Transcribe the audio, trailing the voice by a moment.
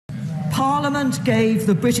Parliament gave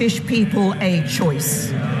the British people a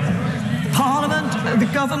choice. Parliament, the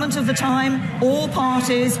government of the time, all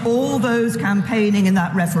parties, all those campaigning in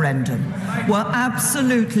that referendum were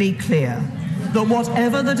absolutely clear that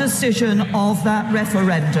whatever the decision of that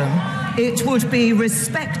referendum, it would be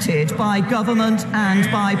respected by government and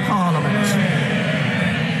by Parliament.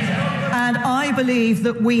 And I believe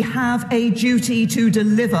that we have a duty to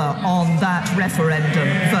deliver on that referendum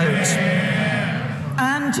vote,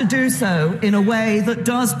 and to do so in a way that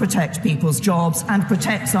does protect people's jobs and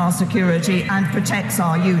protects our security and protects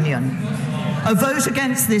our union. A vote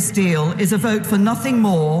against this deal is a vote for nothing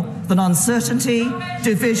more than uncertainty,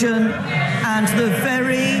 division, and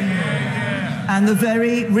the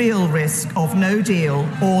very real risk of no deal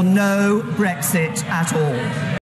or no Brexit at all.